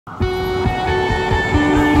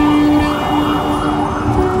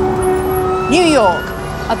New York,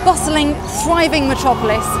 a bustling, thriving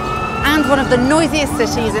metropolis and one of the noisiest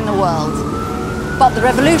cities in the world. But the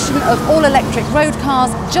revolution of all-electric road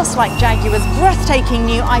cars, just like Jaguar's breathtaking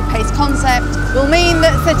new I-Pace concept, will mean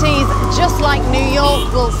that cities just like New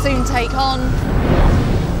York will soon take on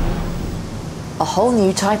a whole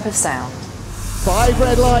new type of sound. 5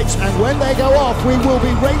 red lights, and when they go off, we will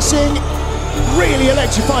be racing. Really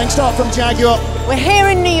electrifying start from Jaguar. We're here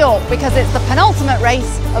in New York because it's the penultimate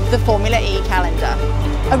race of the Formula E calendar.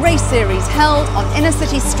 A race series held on inner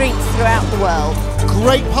city streets throughout the world.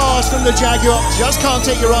 Great pass from the Jaguar. Just can't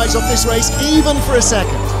take your eyes off this race, even for a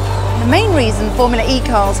second. The main reason Formula E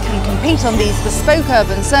cars can compete on these bespoke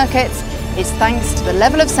urban circuits is thanks to the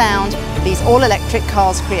level of sound these all-electric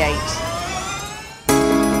cars create.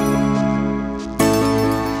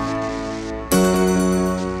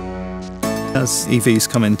 As EVs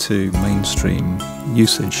come into mainstream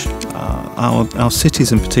usage, our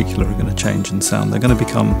cities in particular are going to change in sound. They're going to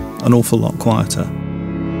become an awful lot quieter.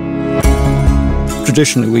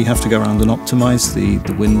 Traditionally, we have to go around and optimise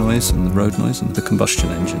the wind noise and the road noise and the combustion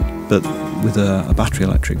engine. But with a battery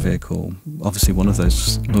electric vehicle, obviously one of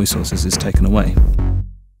those noise sources is taken away.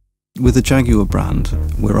 With the Jaguar brand,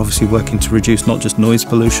 we're obviously working to reduce not just noise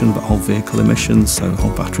pollution, but whole vehicle emissions. So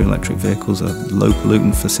whole battery electric vehicles are low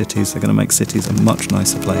pollutant for cities. They're going to make cities a much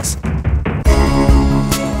nicer place.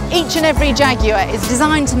 Each and every Jaguar is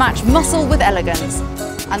designed to match muscle with elegance.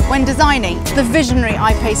 And when designing the visionary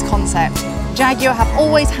I-Pace concept, Jaguar have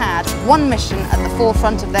always had one mission at the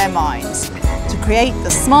forefront of their minds: to create the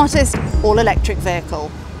smartest all-electric vehicle.